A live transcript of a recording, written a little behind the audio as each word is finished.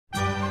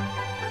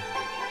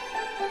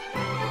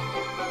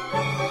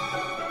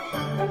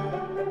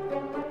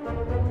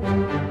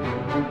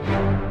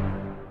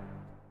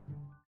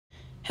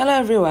Hello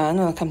everyone,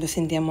 welcome to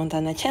Cynthia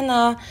Montana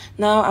channel.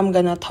 Now I'm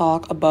gonna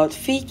talk about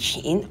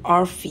Vechain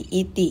or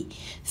VET.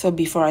 So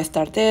before I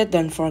started,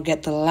 don't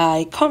forget to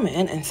like,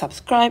 comment, and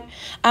subscribe.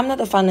 I'm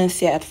not a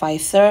financial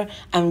advisor.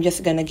 I'm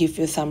just gonna give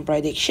you some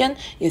prediction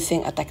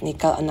using a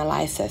technical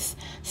analysis.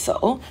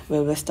 So we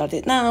will start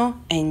it now.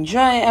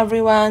 Enjoy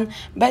everyone.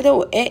 By the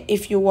way,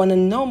 if you wanna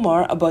know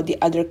more about the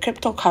other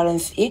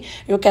cryptocurrency,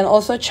 you can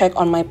also check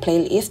on my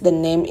playlist. The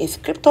name is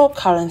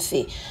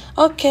cryptocurrency.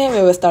 Okay,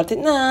 we will start it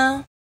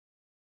now.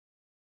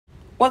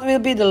 What will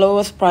be the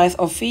lowest price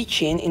of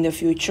Vechain in the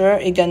future?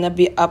 It's gonna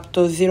be up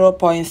to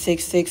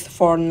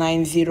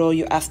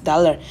 0.66490 US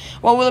dollar.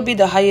 What will be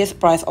the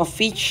highest price of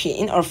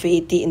Vechain or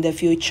VET in the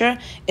future?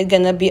 It's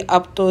gonna be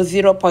up to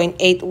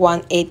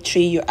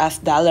 0.8183 US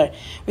dollar.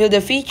 Will the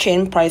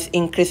Vechain price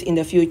increase in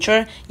the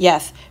future?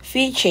 Yes,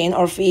 Vechain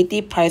or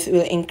VET price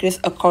will increase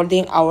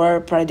according our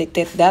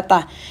predicted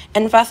data.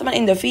 Investment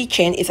in the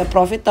Vechain is a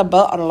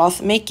profitable or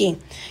loss making.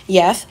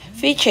 Yes,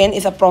 Vechain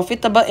is a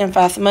profitable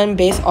investment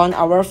based on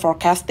our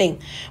forecasting.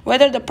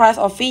 Whether the price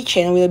of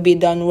Vechain will be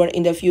downward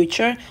in the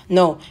future?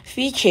 No,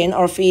 Vechain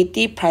or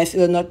VET price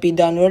will not be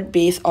downward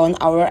based on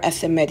our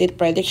estimated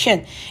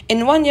prediction.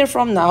 In 1 year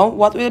from now,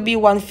 what will be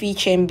one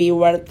Vechain be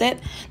worth it?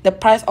 The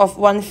price of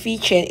one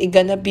Vechain is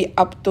gonna be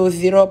up to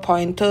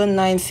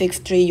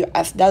 0.2963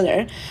 US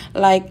dollar,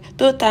 like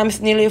 2 times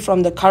nearly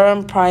from the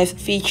current price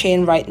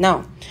Vechain right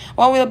now.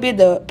 What will be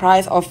the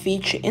price of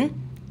Vechain?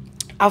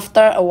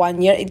 After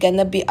 1 year, it's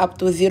gonna be up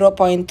to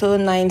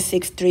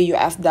 0.2963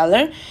 US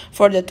dollar.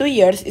 For the 2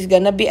 years, it's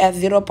gonna be at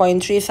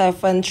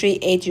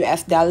 0.3738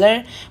 US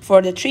dollar.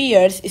 For the 3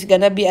 years, it's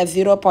gonna be at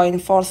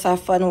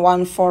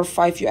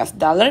 0.47145 US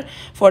dollar.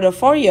 For the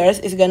 4 years,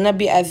 it's gonna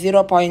be at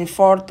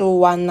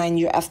 0.4219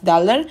 US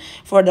dollar.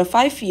 For the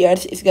 5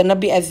 years, it's gonna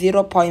be at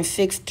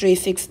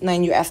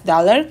 0.6369 US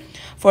dollar.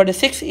 For the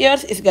 6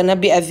 years, it's gonna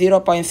be at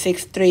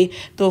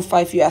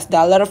 0.6325 US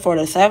dollar. For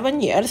the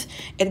 7 years,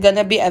 it's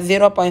gonna be at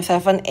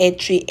 0.7838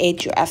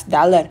 US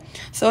dollar.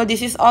 So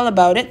this is all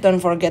about it.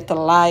 Don't forget to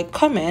like,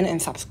 comment, and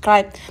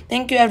subscribe.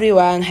 Thank you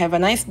everyone. Have a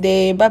nice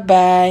day. Bye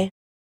bye.